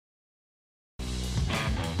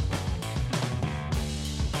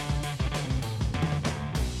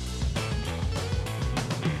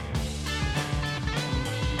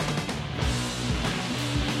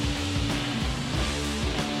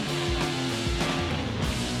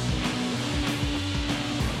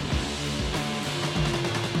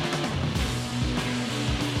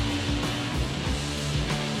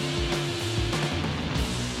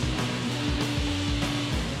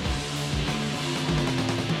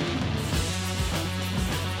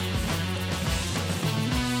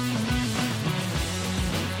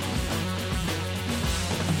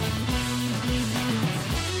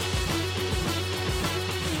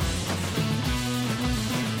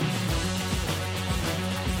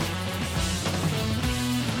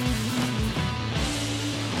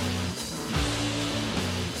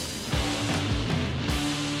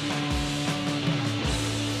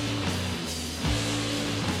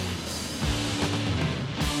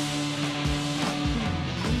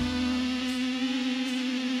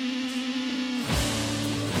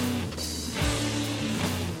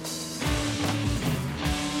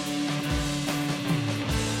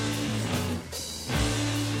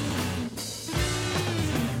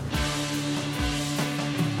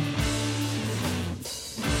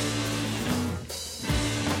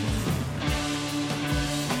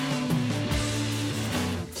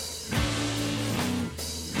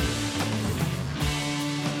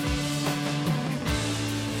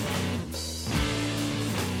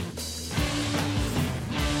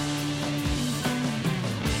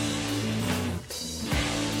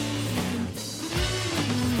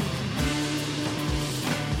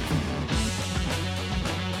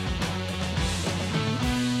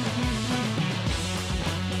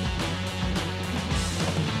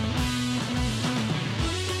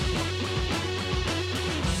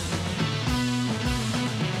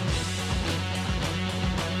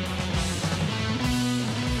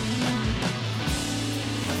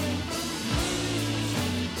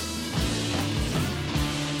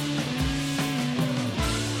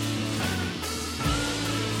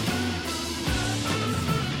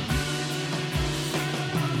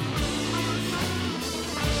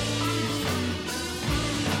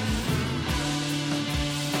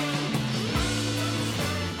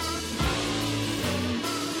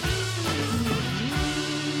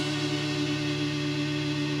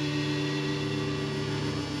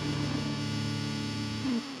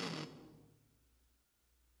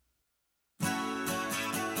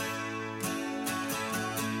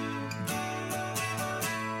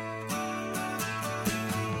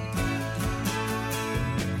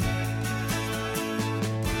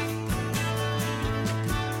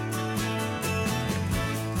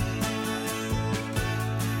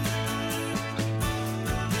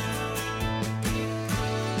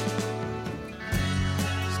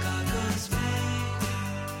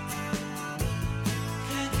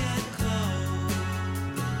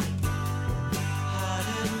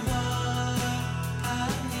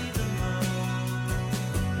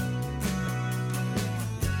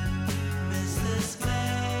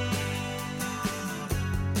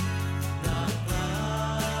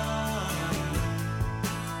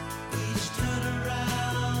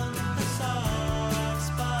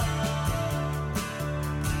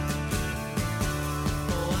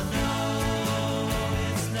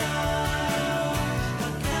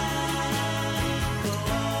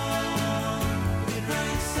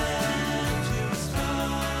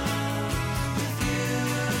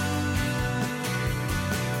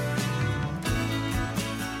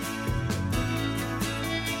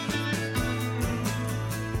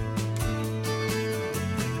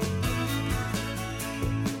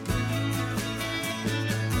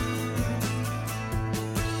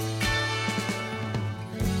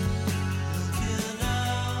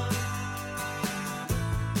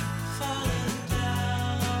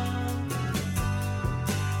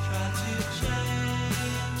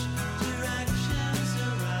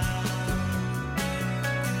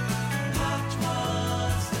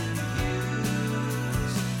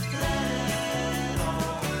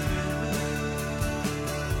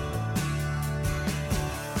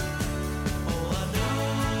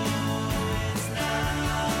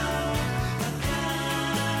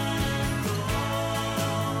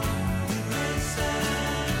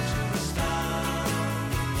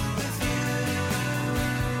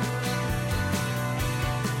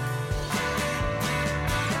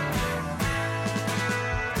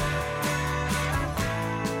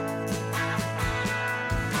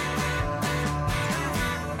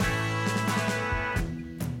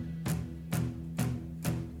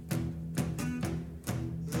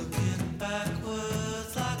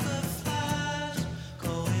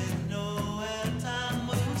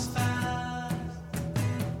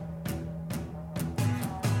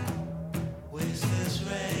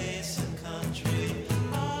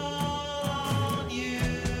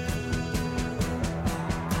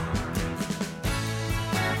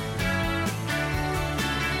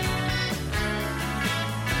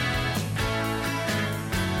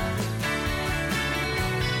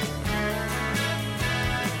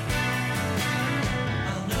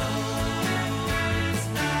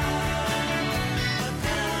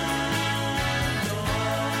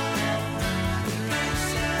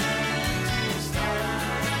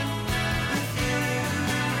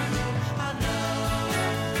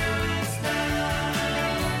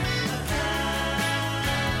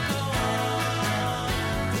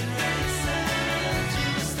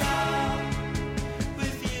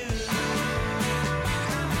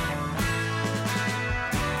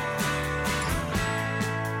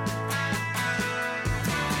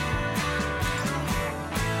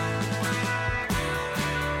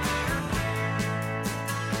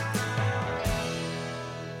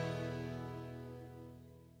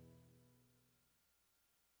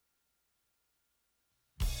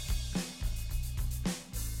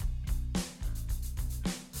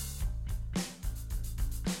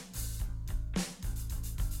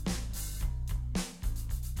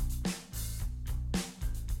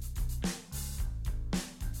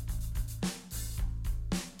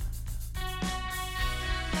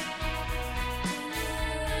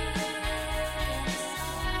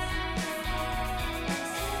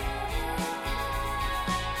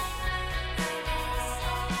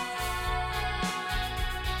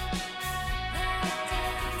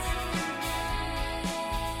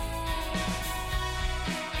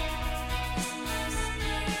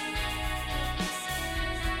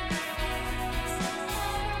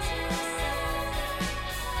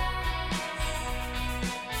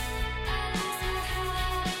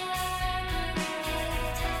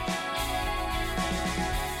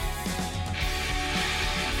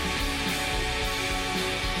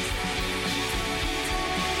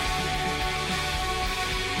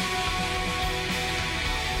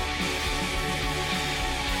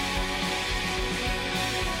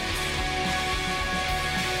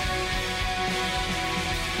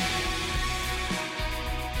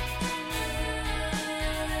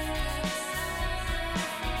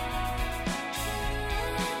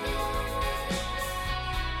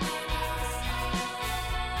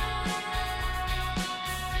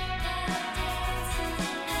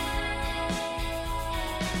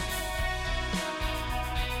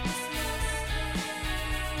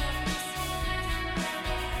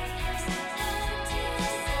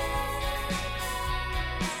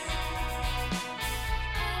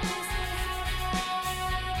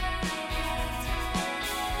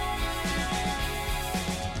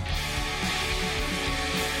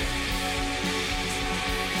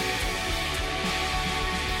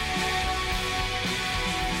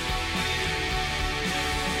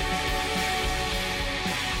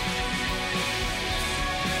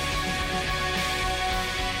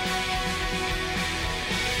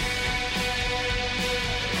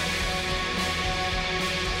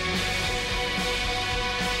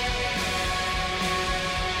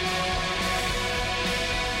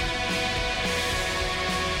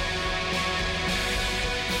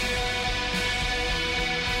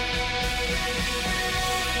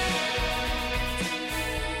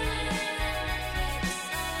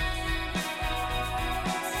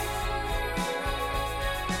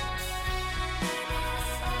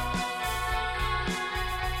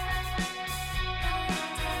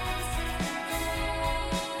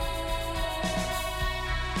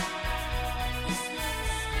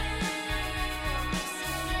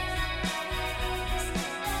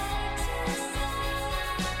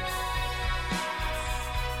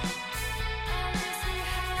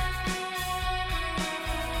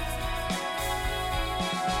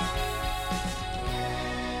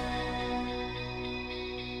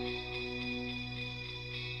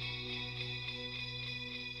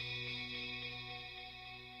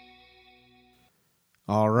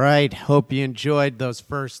All right. Hope you enjoyed those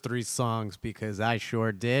first three songs because I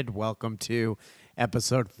sure did. Welcome to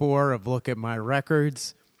episode 4 of Look at My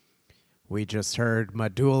Records. We just heard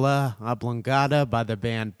Medulla Oblongata by the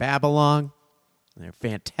band Babylon. They're a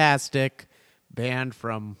fantastic band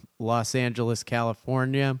from Los Angeles,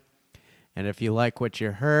 California. And if you like what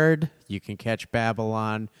you heard, you can catch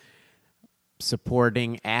Babylon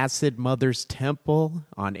supporting Acid Mother's Temple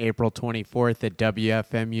on April 24th at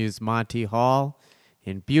WFMU's Monty Hall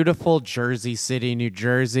in beautiful Jersey City, New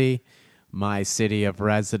Jersey, my city of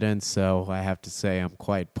residence, so I have to say I'm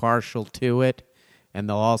quite partial to it. And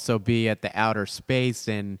they'll also be at the Outer Space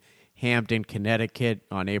in Hampton, Connecticut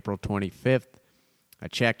on April 25th. I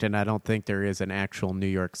checked, and I don't think there is an actual New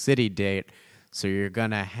York City date, so you're going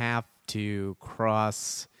to have to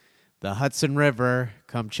cross the Hudson River.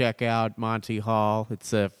 Come check out Monty Hall.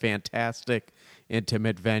 It's a fantastic,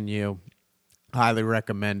 intimate venue. Highly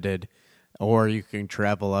recommended. Or you can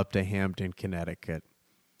travel up to Hampton, Connecticut.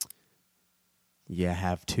 You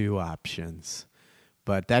have two options.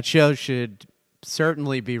 But that show should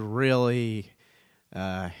certainly be really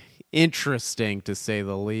interesting, to say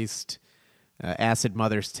the least. Acid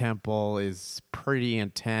Mother's Temple is pretty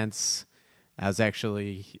intense. I was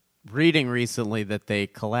actually reading recently that they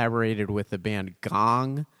collaborated with the band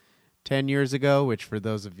Gong 10 years ago, which for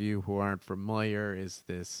those of you who aren't familiar is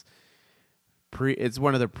this... it's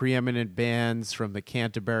one of the preeminent bands from the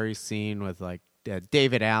Canterbury scene with like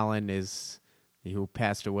David Allen who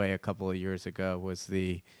passed away a couple of years ago, was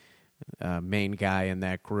the main guy in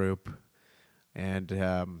that group. And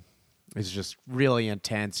it's just really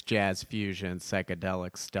intense jazz fusion,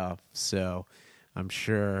 psychedelic stuff. So I'm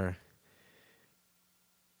sure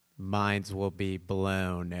minds will be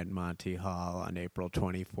blown at Monty Hall on April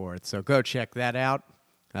 24th. So go check that out.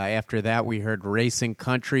 After that, we heard Racing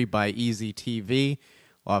Country by Easy TV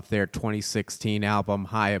off their 2016 album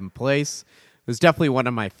High in Place. It was definitely one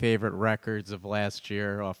of my favorite records of last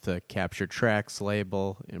year off the Captured Tracks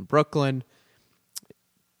label in Brooklyn.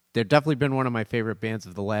 They've definitely been one of my favorite bands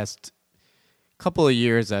of the last couple of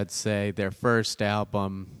years, I'd say. Their first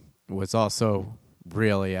album was also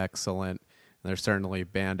really excellent. They're certainly a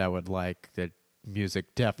band I would like. The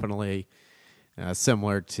music definitely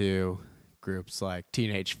similar to groups like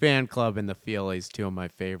Teenage Fan Club and the Feelies, two of my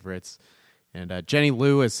favorites. And Jenny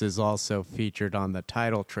Lewis is also featured on the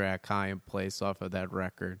title track, High in Place, off of that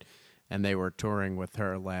record. And they were touring with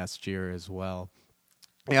her last year as well.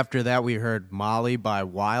 After that, we heard Molly by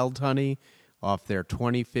Wild Honey off their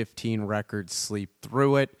 2015 record, Sleep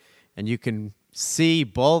Through It. And you can see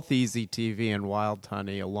both Easy TV and Wild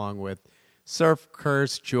Honey along with Surf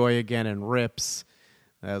Curse, Joy Again, and Rips.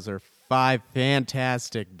 Those are 5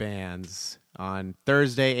 fantastic bands on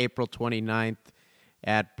Thursday, April 29th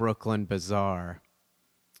at Brooklyn Bazaar.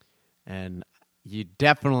 And you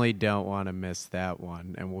definitely don't want to miss that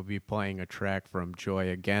one. And we'll be playing a track from Joy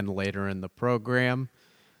Again later in the program.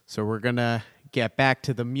 So we're going to get back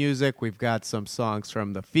to the music. We've got some songs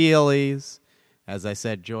from the Feelies. As I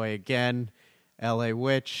said, Joy Again, LA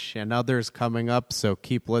Witch, and others coming up. So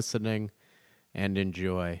keep listening and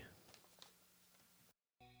enjoy.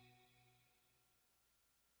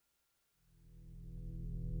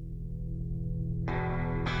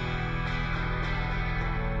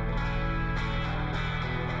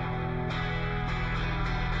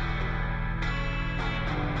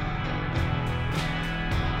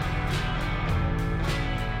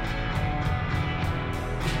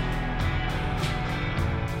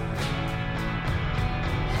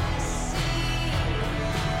 See your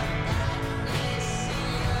darkness.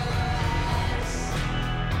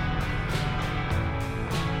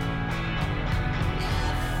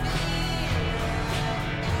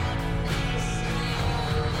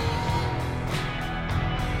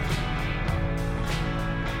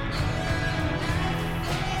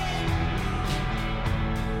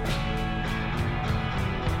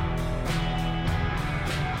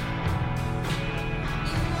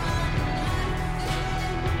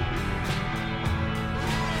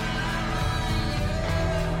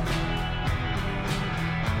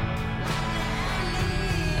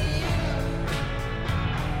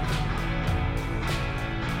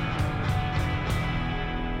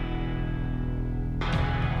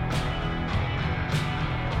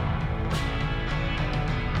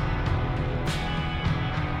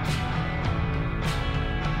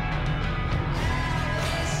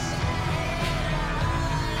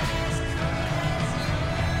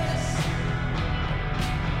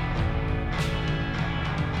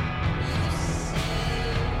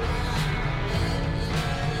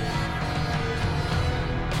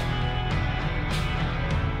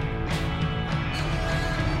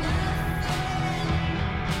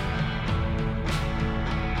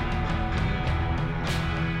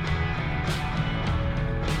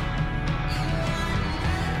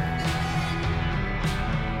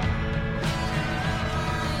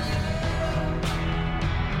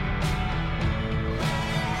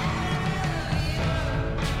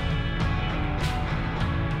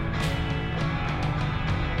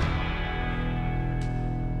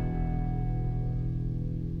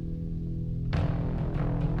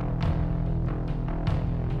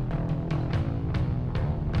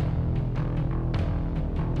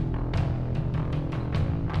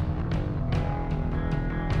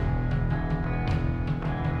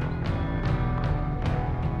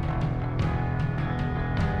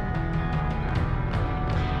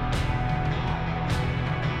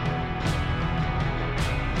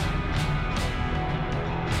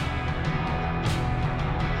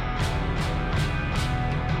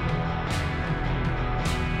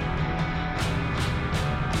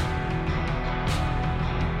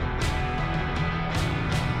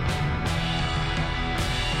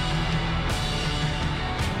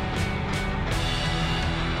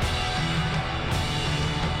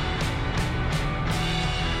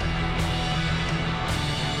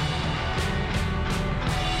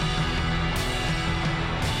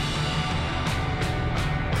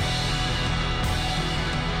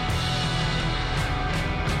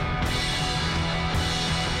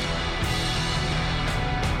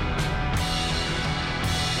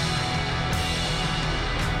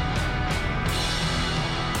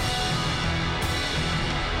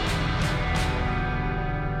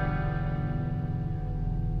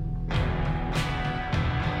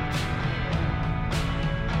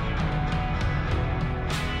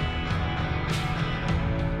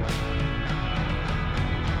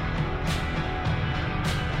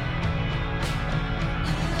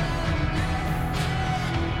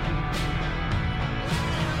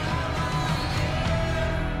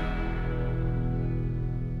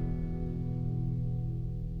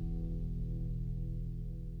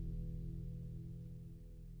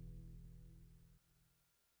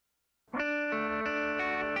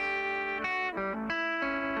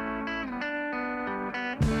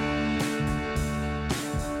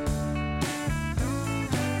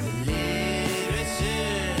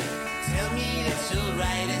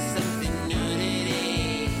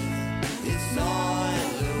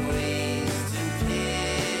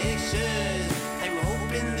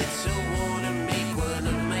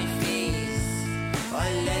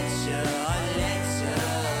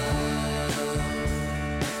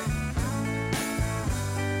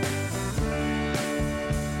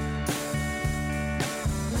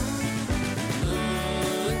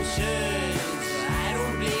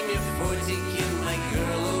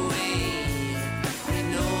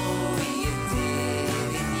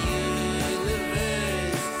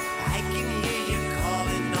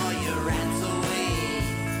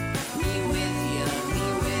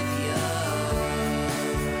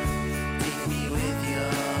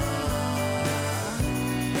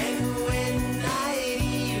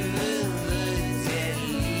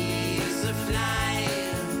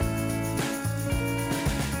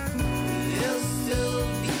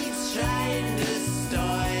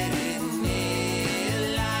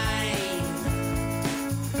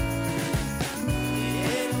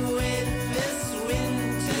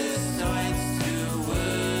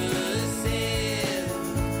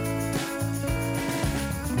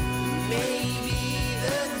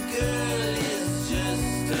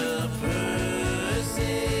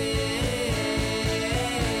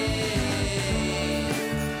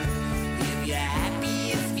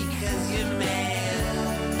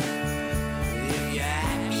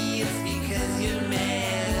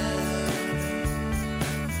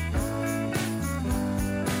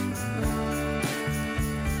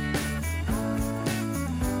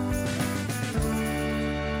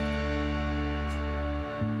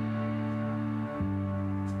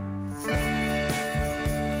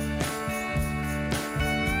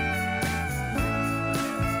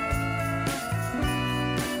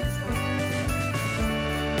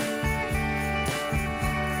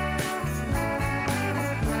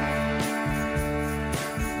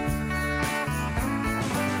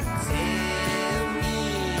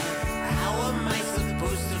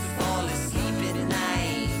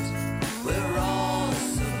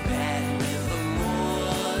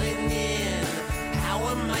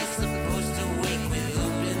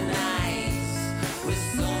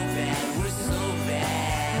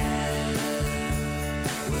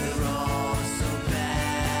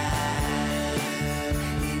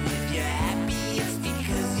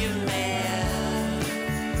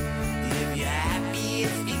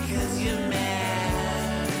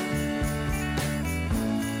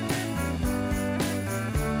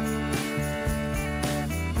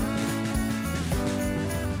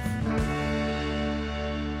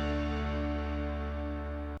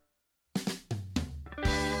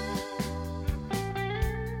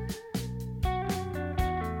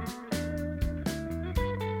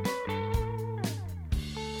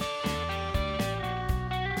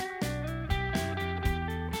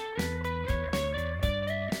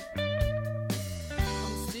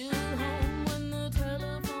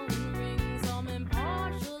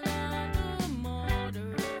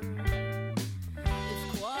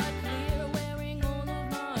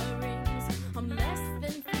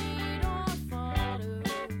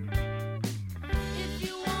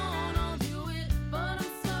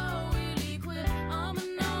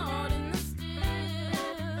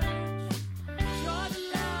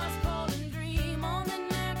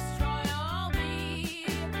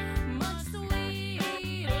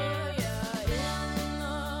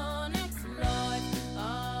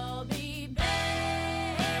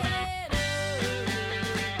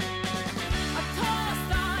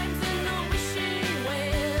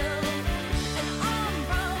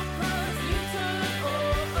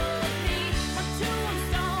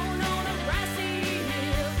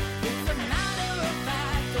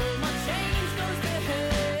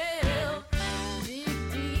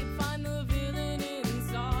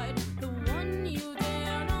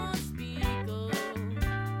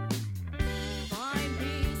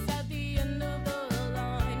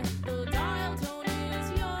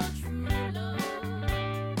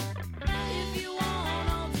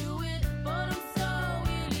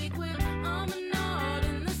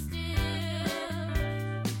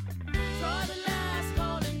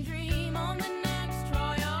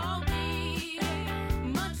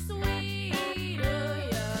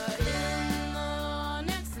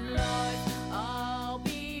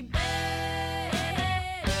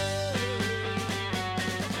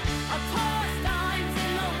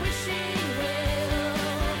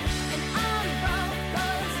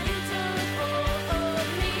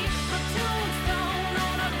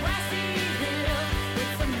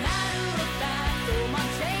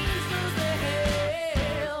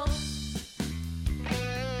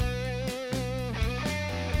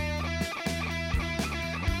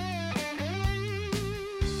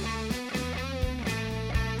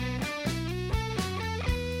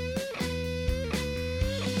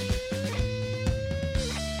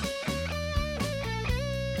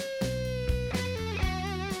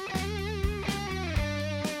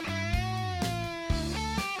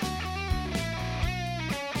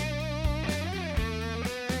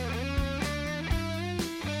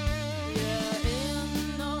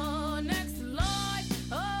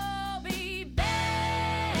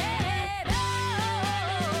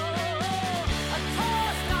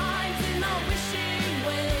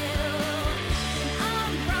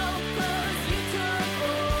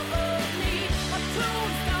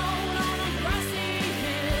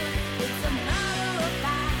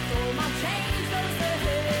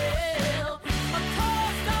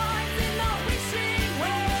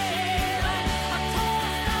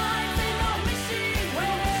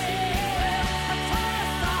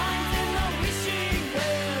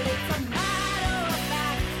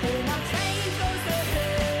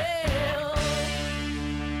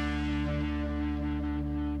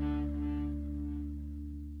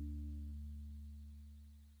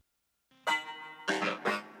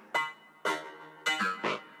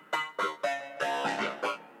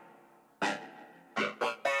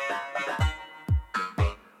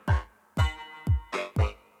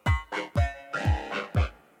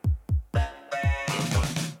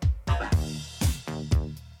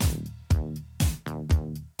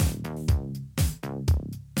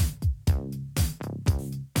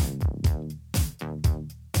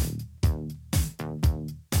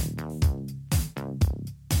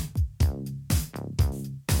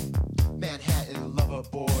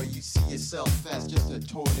 boy, you see yourself as just a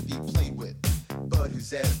toy to be played with. But who's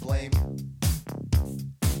there to blame?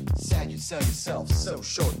 Sad you sell yourself so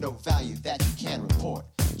short, no value that you can report.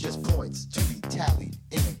 Just points to be tallied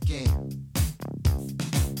in a game.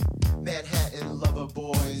 Manhattan lover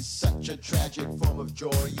boy, such a tragic form of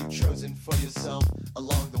joy you've chosen for yourself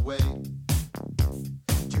along the way.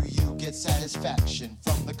 Do you get satisfaction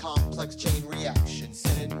from the complex chain reaction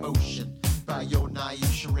set in motion by your naive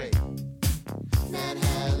charade?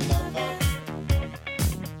 Manhattan lover,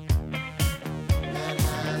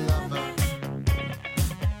 Manhattan lover,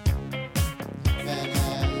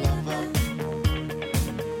 Manhattan lover,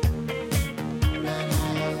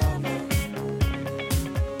 Manhattan lover.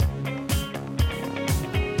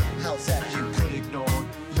 How's that you could ignore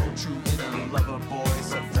your true inner lover boy,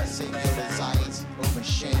 suppressing your desires over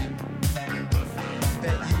shame?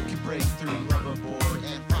 Bet you can break through lover boy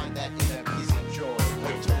and find that inner peace and joy,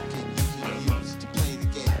 a token you can use to play the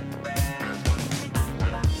game.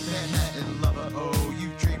 Manhattan lover, oh, you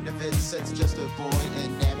dreamed of it since just a boy,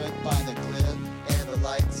 enamored by the glitter and the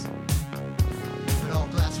lights. But all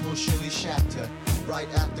glass will surely shatter, right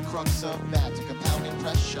at the crux of matter, compounding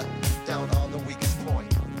pressure down on the weakest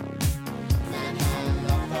point. Manhattan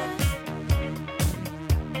lover,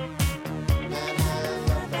 Manhattan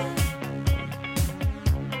lover,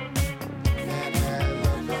 Manhattan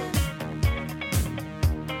lover,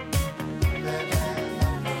 Manhattan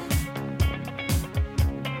lover.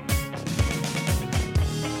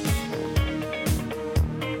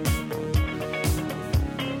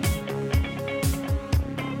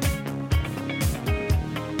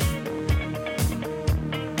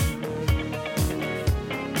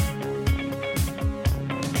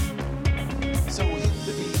 So hit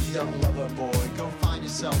the beat, young lover boy. Go find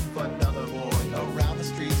yourself another boy. Around the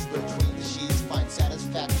streets, between the sheets, find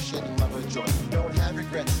satisfaction, lover joy. Don't have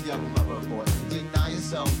regrets, young lover boy. Deny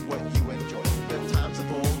yourself what you enjoy. The times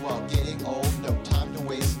of old while getting old. No time to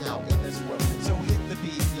waste now in this world. So hit the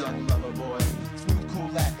beat, young lover boy. Smooth, cool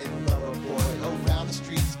Latin lover boy. Around the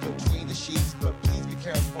streets, between the sheets, but please be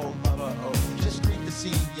careful, lover. Oh, just greet the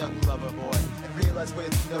scene, young lover boy, and realize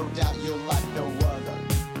with no doubt you'll like no other.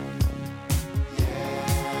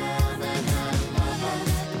 Yeah, Manhattan lover,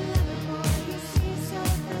 Manhattan lover,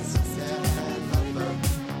 Manhattan lover,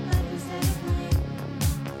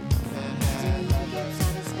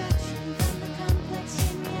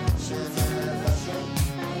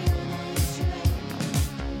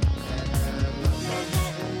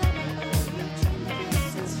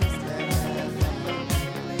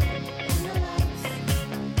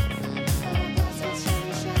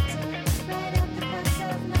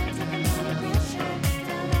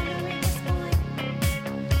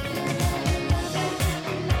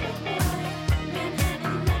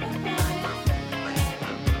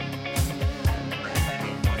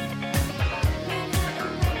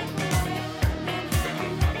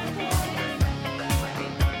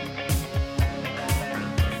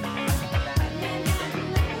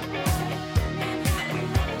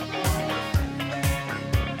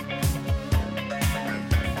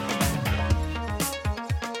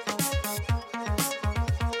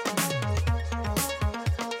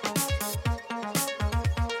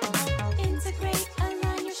 Integrate,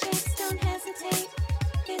 align your shapes, don't hesitate.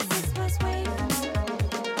 This is Postwave.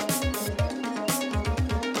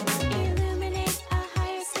 Illuminate a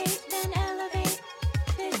higher state, then elevate.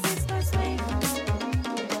 This is Postwave.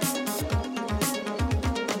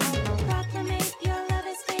 Proclamate your love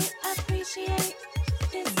is fate, appreciate.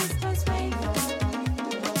 This is Postwave.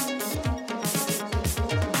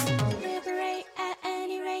 Liberate at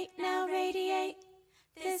any rate, now radiate.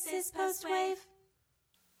 This is Postwave.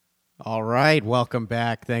 All right, welcome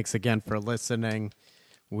back. Thanks again for listening.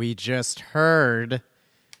 We just heard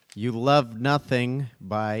You Love Nothing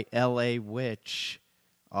by L.A. Witch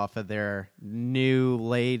off of their new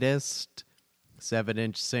latest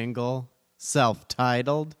 7-inch single,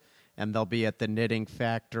 self-titled, and they'll be at the Knitting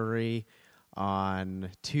Factory on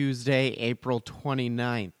Tuesday, April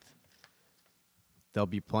 29th. They'll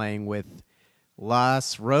be playing with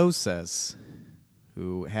Las Rosas,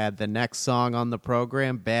 who had the next song on the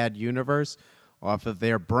program, Bad Universe, off of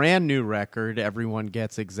their brand new record, Everyone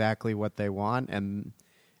Gets Exactly What They Want. And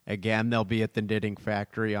again, they'll be at the Knitting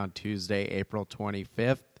Factory on Tuesday, April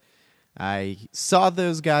 25th. I saw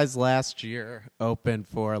those guys last year open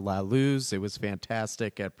for La Luz. It was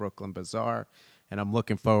fantastic at Brooklyn Bazaar, and I'm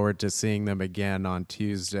looking forward to seeing them again on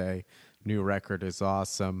Tuesday. New record is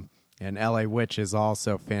awesome, and LA Witch is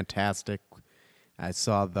also fantastic. I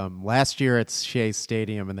saw them last year at Shea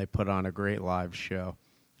Stadium, and they put on a great live show.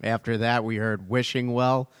 After that, we heard Wishing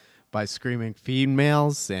Well by Screaming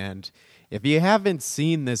Females, and If you haven't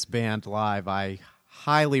seen this band live, I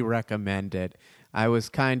highly recommend it. I was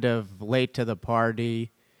kind of late to the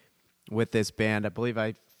party with this band. I believe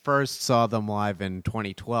I first saw them live in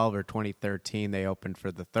 2012 or 2013. They opened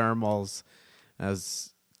for the Thermals.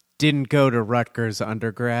 Didn't go to Rutgers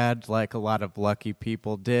undergrad like a lot of lucky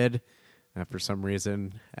people did. For some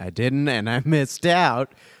reason, I didn't, and I missed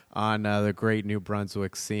out on the great New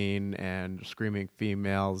Brunswick scene and Screaming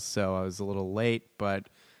Females, so I was a little late. But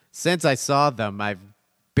since I saw them, I've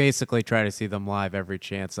basically tried to see them live every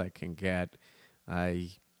chance I can get. And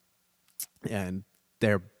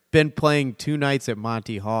they've been playing 2 nights at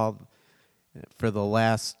Monty Hall for the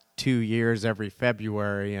last 2 years every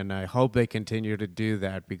February, and I hope they continue to do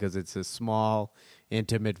that because it's a small,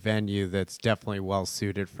 intimate venue that's definitely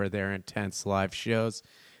well-suited for their intense live shows.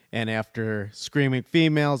 And after Screaming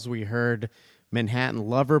Females, we heard Manhattan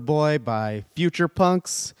Loverboy by Future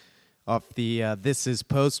Punks off the This Is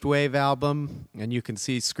Postwave album. And you can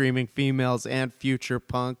see Screaming Females and Future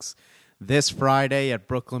Punks this Friday at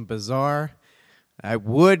Brooklyn Bazaar. I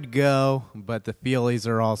would go, but the Feelies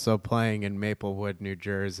are also playing in Maplewood, New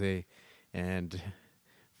Jersey. And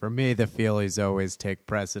for me, the Feelies always take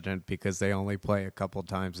precedent because they only play a couple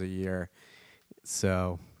times a year.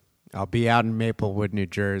 So I'll be out in Maplewood, New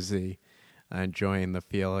Jersey, enjoying the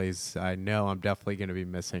Feelies. I know I'm definitely going to be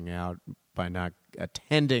missing out by not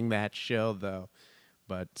attending that show, though.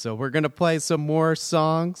 But so we're going to play some more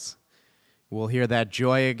songs. We'll hear that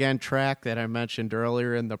Joy Again track that I mentioned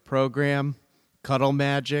earlier in the program, Cuddle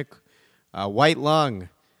Magic, White Lung.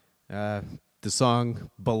 The song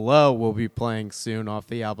Below will be playing soon off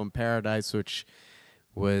the album Paradise, which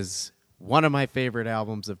was one of my favorite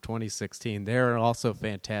albums of 2016. They're also a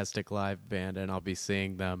fantastic live band, and I'll be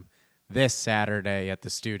seeing them this Saturday at the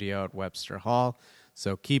studio at Webster Hall.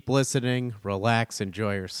 So keep listening, relax,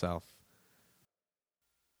 enjoy yourself.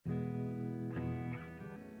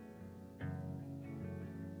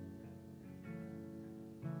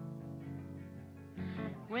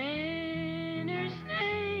 Winter's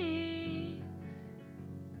night,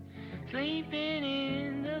 sleeping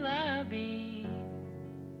in the lobby.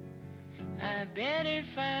 I better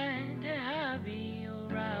find a hobby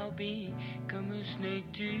or I'll become a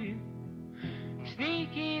snake too.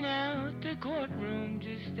 Sneaking out the courtroom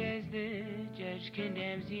just as the judge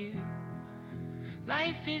condemns you.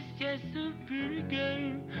 Life is just a pretty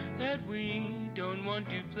game that we don't want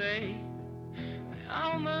to play.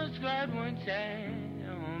 I almost got one side,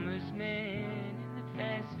 a homeless man in the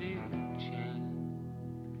fast food chain.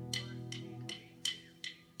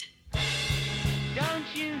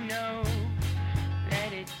 Don't you know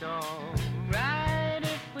that it's alright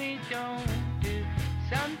if we don't do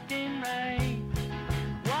something right?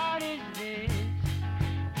 What is this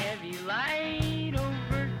heavy light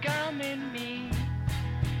overcoming me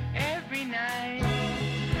every night?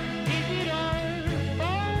 Is it our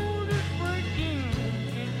fault if we're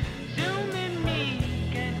doomed? Consuming me,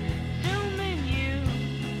 consuming you.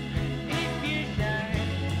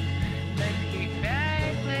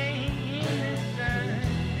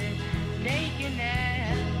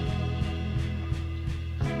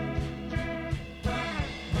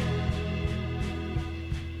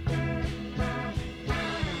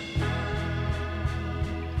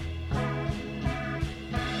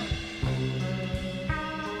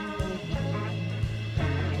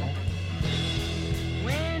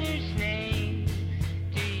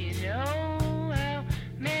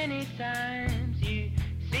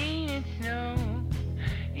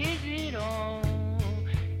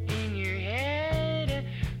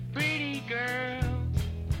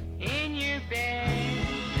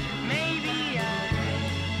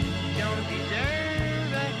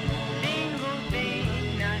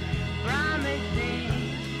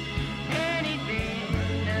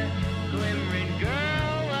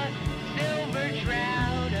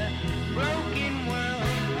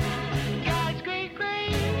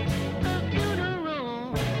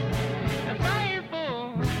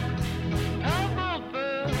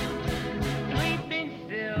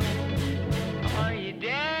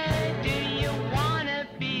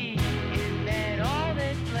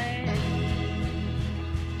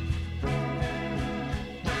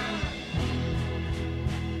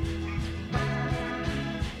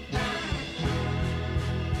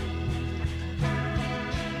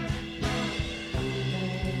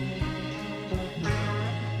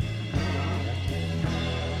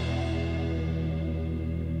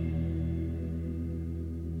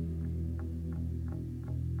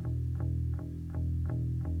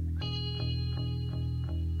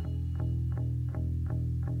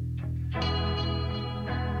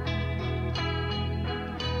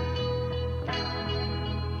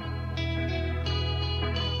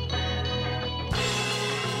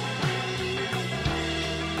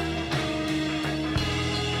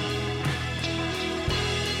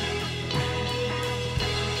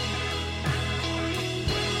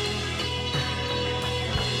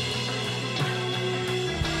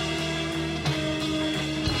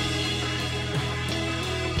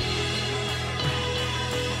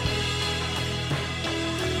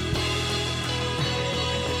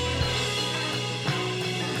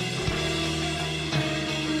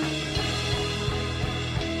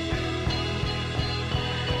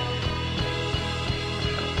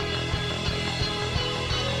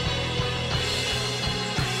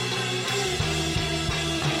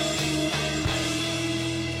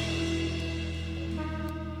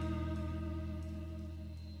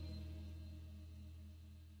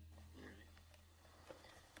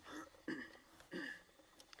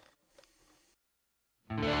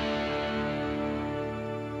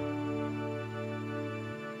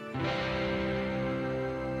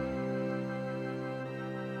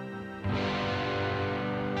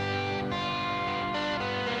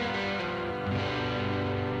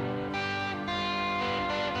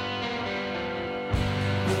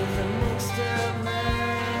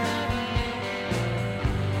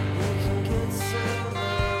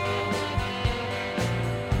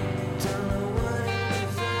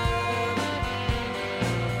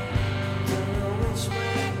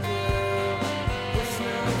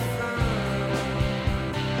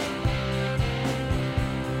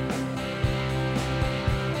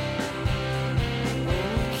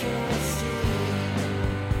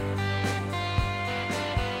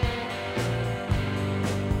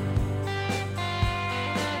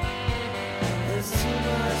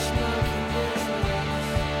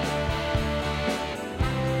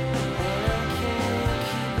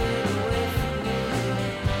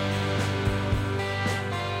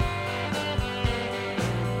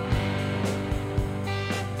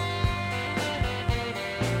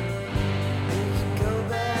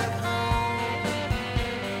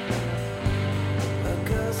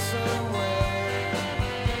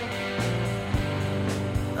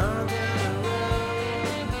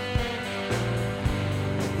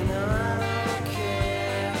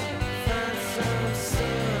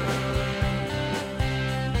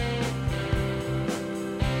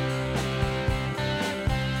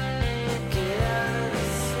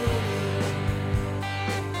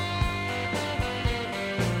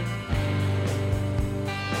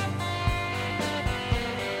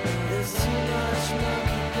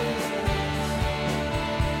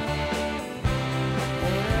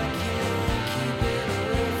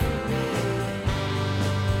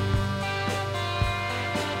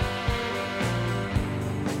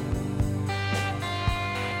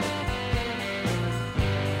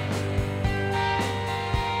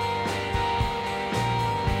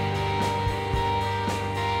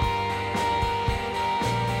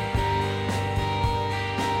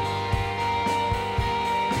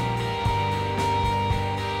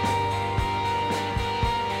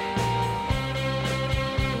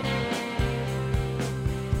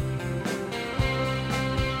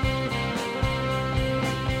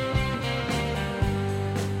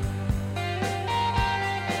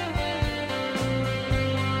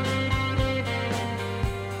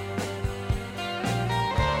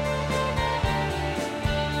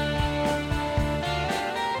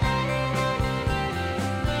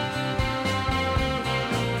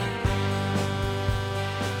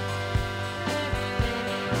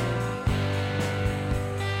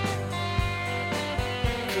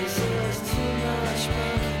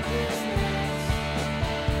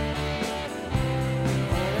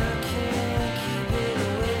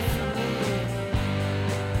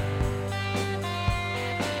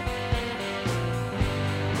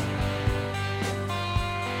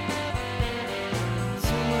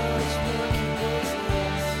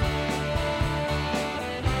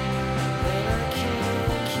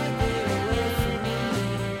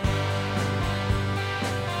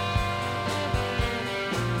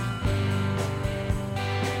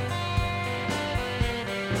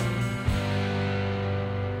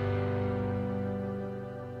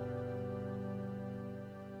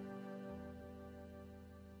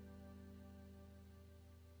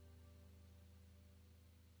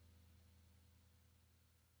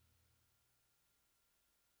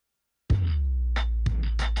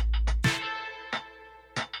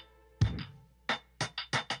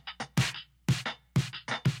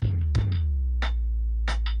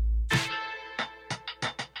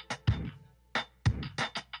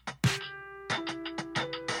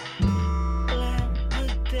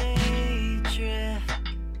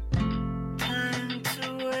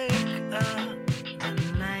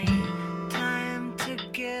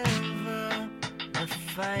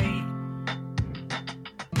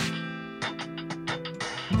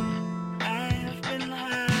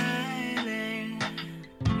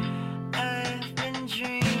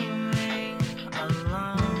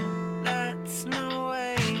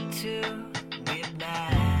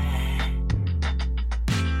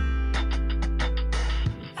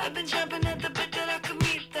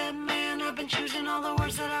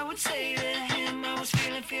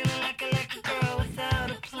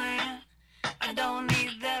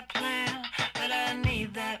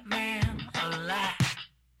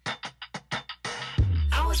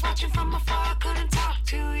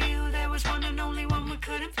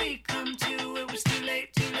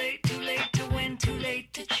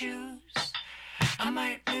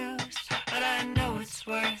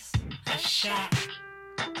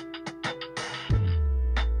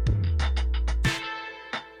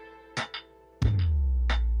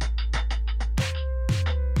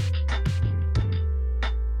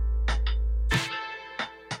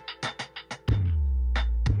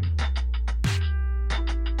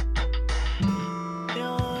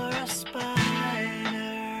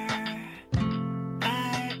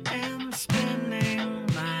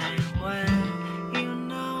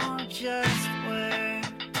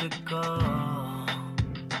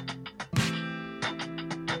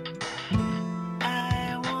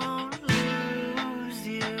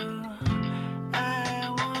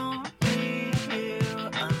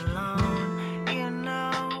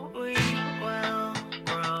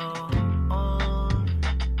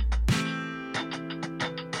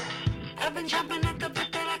 I've been jumping at the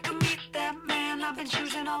bit that I could meet that man. I've been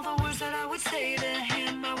choosing all the words that I would say to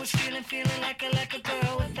him. I was feeling like a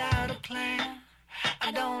girl without a plan.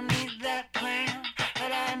 I don't need that plan,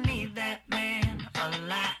 but I need that man a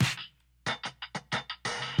lot.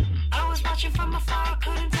 I was watching from afar, I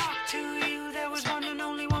couldn't talk to you. There was one and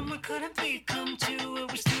only one we couldn't become two.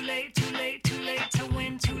 It was too late to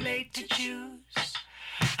win, too late to choose.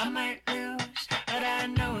 I might lose, but I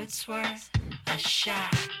know it's worth a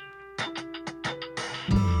shot.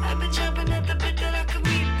 I've been jumping at the bit that I could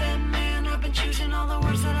meet that man. I've been choosing all the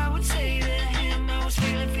words that I would say to him. I was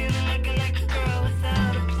feeling like a girl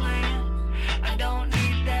without a plan. I don't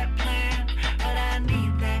need that plan, but I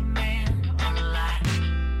need that man a lot.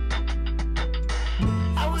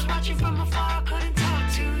 I was watching from afar, I couldn't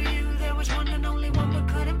talk to you. There was one and only one we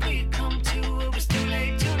couldn't become two. It was too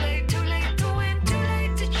late to win, too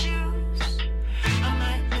late to choose. I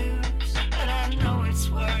might lose, but I know it's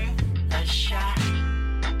worth a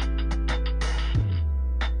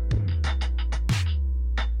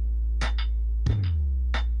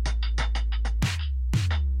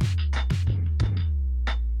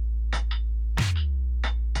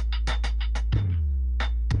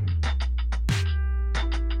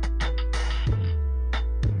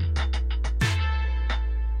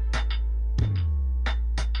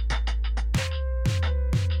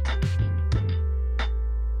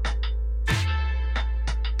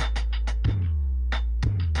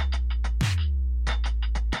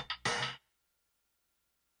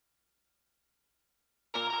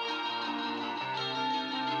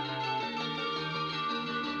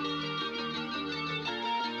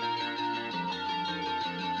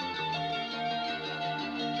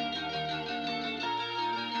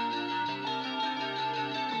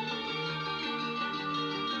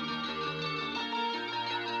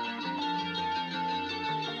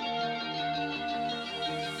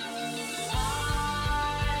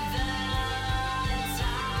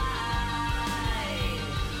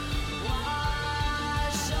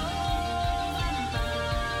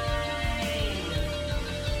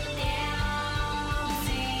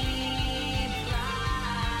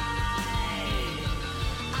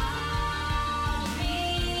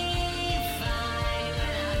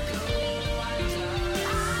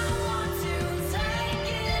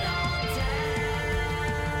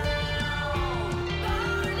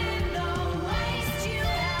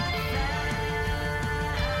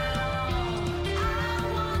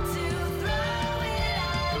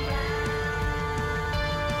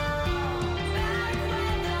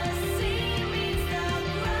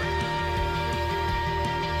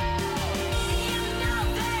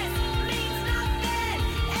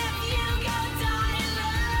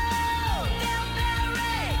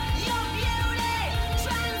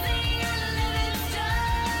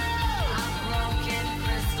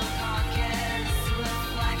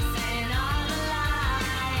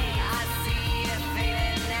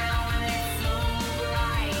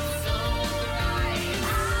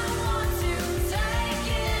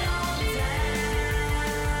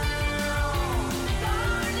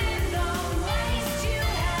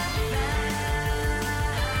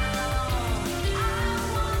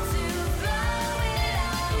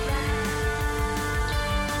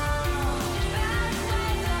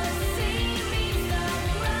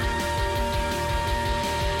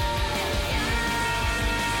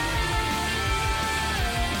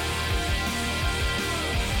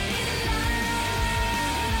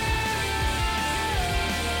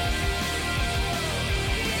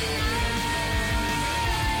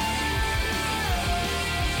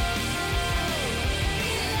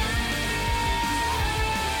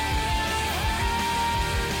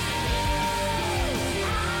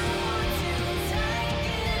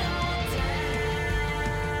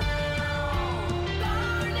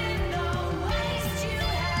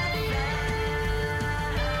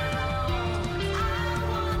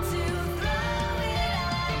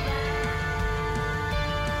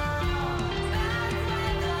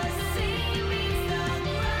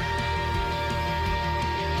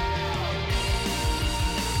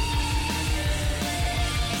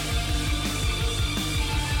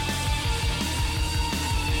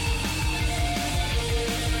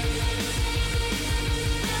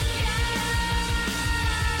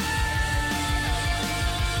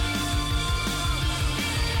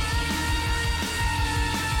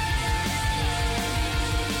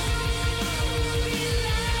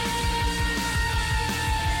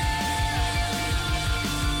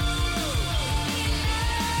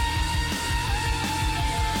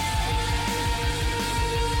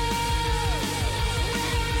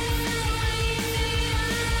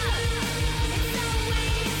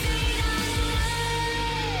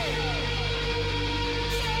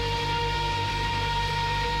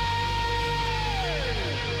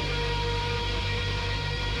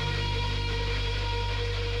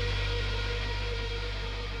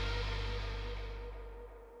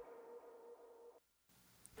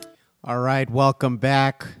All right, welcome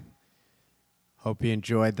back. Hope you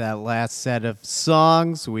enjoyed that last set of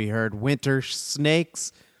songs. We heard Winter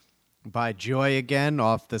Snakes by Joy Again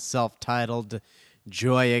off the self-titled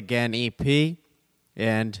Joy Again EP.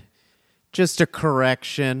 And just a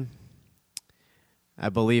correction, I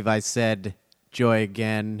believe I said Joy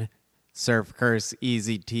Again, Surf Curse,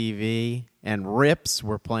 Easy TV, and Rips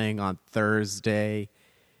were playing on Thursday,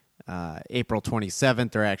 April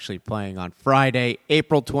 27th. They're actually playing on Friday,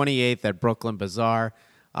 April 28th at Brooklyn Bazaar.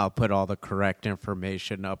 I'll put all the correct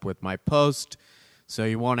information up with my post, so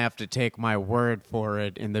you won't have to take my word for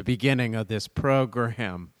it in the beginning of this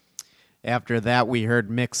program. After that, we heard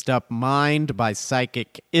Mixed Up Mind by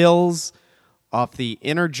Psychic Ills off the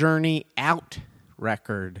Inner Journey Out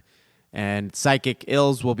record. And Psychic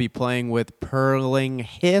Ills will be playing with Purling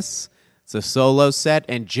Hiss. It's a solo set,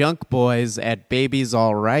 and Junk Boys at Baby's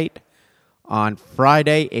All Right on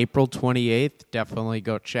Friday, April 28th. Definitely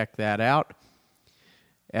go check that out.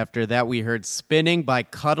 After that, we heard Spinning by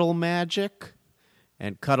Cuddle Magic.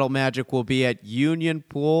 And Cuddle Magic will be at Union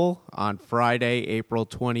Pool on Friday, April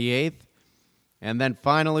 28th. And then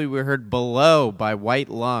finally, we heard Below by White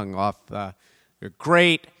Lung off their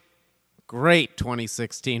great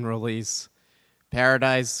 2016 release,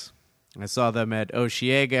 Paradise. I saw them at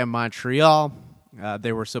Osheaga in Montreal.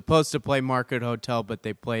 They were supposed to play Market Hotel, but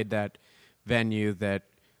they played that venue that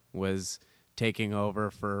was taking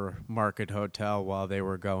over for Market Hotel while they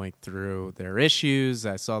were going through their issues.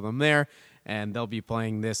 I saw them there, and they'll be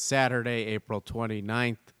playing this Saturday, April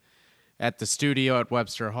 29th, at the studio at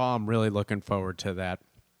Webster Hall. I'm really looking forward to that.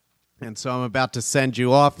 And so I'm about to send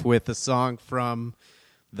you off with a song from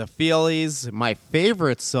the Feelies, my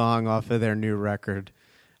favorite song off of their new record.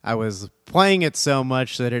 I was playing it so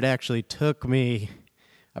much that it actually took me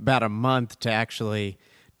about a month to actually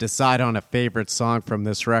decide on a favorite song from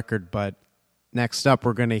this record, but next up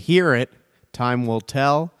we're going to hear it, Time Will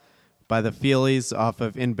Tell, by the Feelies off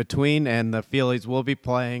of In Between, and the Feelies will be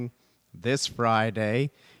playing this Friday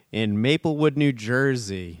in Maplewood, New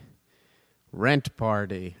Jersey. Rent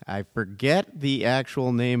Party. I forget the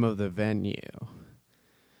actual name of the venue.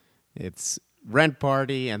 It's Rent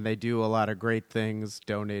Party, and they do a lot of great things,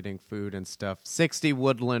 donating food and stuff. 60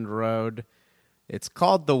 Woodland Road. It's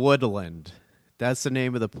called The Woodland. That's the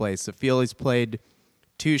name of the place. The Feelies played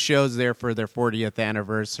 2 shows there for their 40th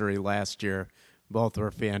anniversary last year. Both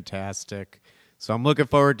were fantastic. So I'm looking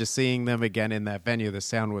forward to seeing them again in that venue. The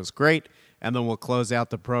sound was great. And then we'll close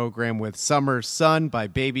out the program with Summer Sun by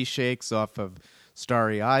Baby Shakes off of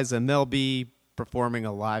Starry Eyes. And they'll be performing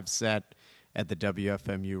a live set at the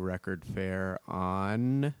WFMU Record Fair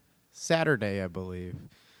on Saturday, I believe.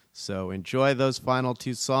 So enjoy those final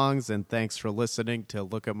 2 songs, and thanks for listening to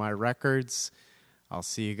Look at My Records. I'll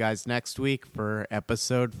see you guys next week for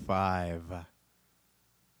episode 5.